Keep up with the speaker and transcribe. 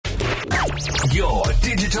Your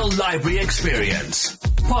digital library experience.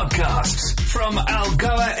 Podcasts from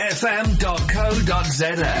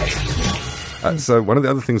algoafm.co.za. So one of the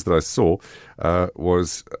other things that I saw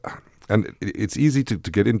was, and it's easy to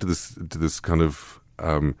get into this kind of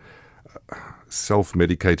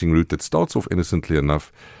self-medicating route that starts off innocently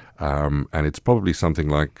enough, and it's probably something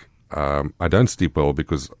like, I don't sleep well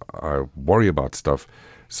because I worry about stuff.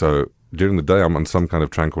 So during the day I'm on some kind of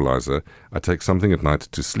tranquilizer. I take something at night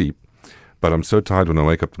to sleep, but I'm so tired when I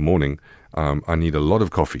wake up in the morning. I need a lot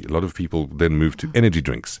of coffee. A lot of people then move to energy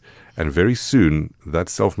drinks. And very soon, that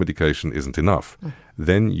self-medication isn't enough.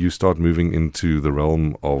 Then you start moving into the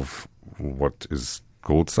realm of what is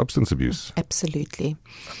called substance abuse. Absolutely.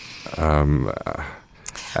 And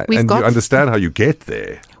you understand how you get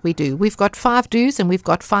there. We do. We've got 5 do's and we've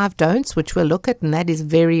got 5 don'ts, which we'll look at, and that is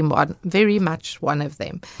very much one of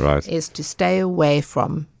them. Right. Is to stay away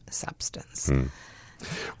from substance.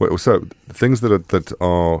 Well, so things that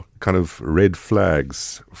are kind of red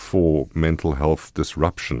flags for mental health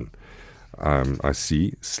disruption. I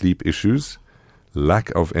see sleep issues, lack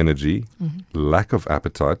of energy, lack of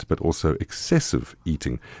appetite, but also excessive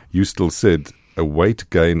eating. You still said a weight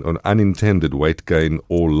gain, an unintended weight gain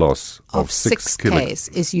or loss of 6 kilograms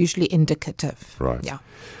is usually indicative. Right. Yeah.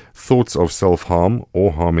 Thoughts of self-harm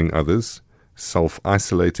or harming others,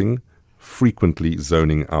 self-isolating, frequently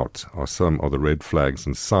zoning out are some of the red flags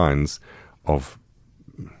and signs of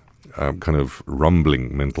kind of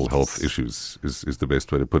rumbling mental health issues is the best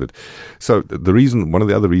way to put it. So one of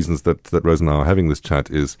the other reasons that Rose and I are having this chat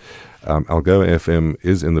is Algoa FM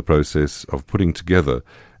is in the process of putting together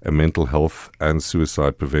a mental health and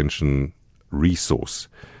suicide prevention resource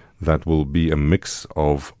that will be a mix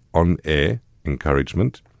of on-air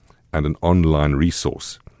encouragement and an online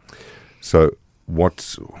resource. So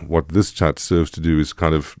what this chat serves to do is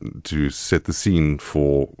kind of to set the scene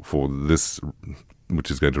for this, which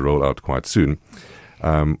is going to roll out quite soon.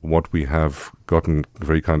 What we have gotten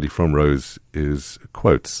very kindly from Rose is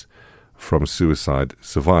quotes from suicide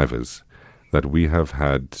survivors that we have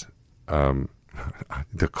had, I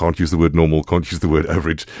can't use the word normal, can't use the word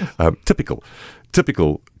average, typical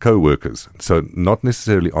co-workers, so not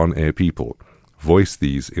necessarily on-air people, voice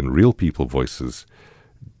these in real people voices,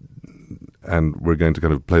 and we're going to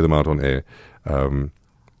kind of play them out on air.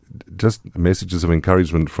 Just messages of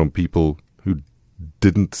encouragement from people who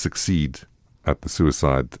didn't succeed at the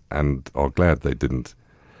suicide and are glad they didn't.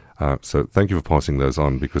 So thank you for passing those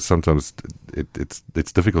on, because sometimes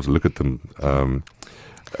it's difficult to look at them.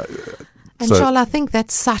 And Charles, I think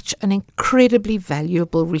that's such an incredibly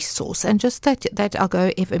valuable resource, and just that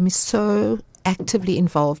Algoa FM is so actively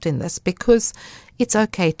involved in this, because it's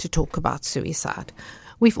okay to talk about suicide.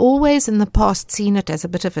 We've always in the past seen it as a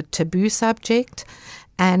bit of a taboo subject,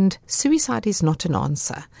 and suicide is not an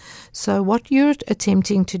answer. So what you're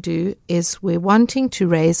attempting to do is we're wanting to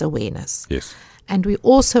raise awareness. Yes. And we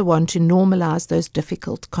also want to normalize those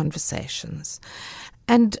difficult conversations.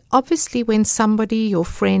 And obviously when somebody, your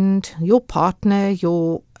friend, your partner,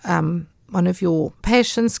 your one of your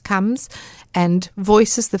patients comes and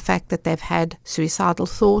voices the fact that they've had suicidal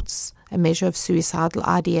thoughts, a measure of suicidal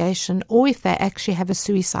ideation, or if they actually have a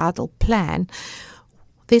suicidal plan,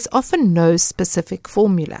 there's often no specific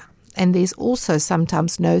formula, and there's also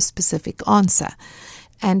sometimes no specific answer.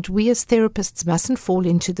 And we as therapists mustn't fall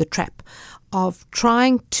into the trap of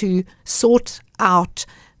trying to sort out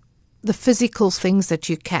the physical things that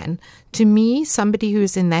you can. To me, somebody who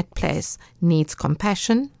is in that place needs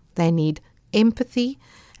compassion, they need empathy,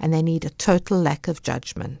 and they need a total lack of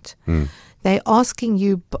judgment. They're asking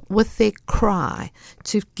you with their cry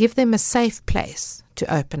to give them a safe place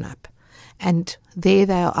to open up. And there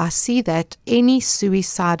they are. I see that any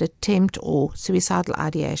suicide attempt or suicidal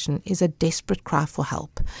ideation is a desperate cry for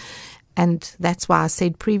help. And that's why I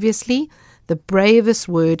said previously, the bravest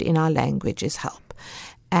word in our language is help.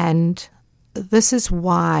 And this is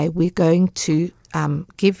why we're going to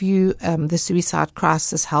give you the Suicide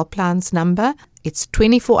Crisis Helpline's number. It's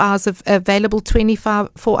 24 hours available 24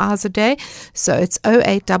 hours a day. So it's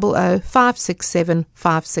 0800 567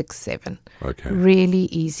 567. Okay. Really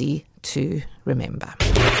easy to remember.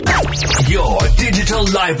 Your digital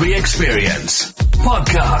library experience.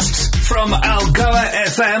 Podcasts from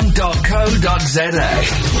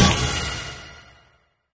algoafm.co.za.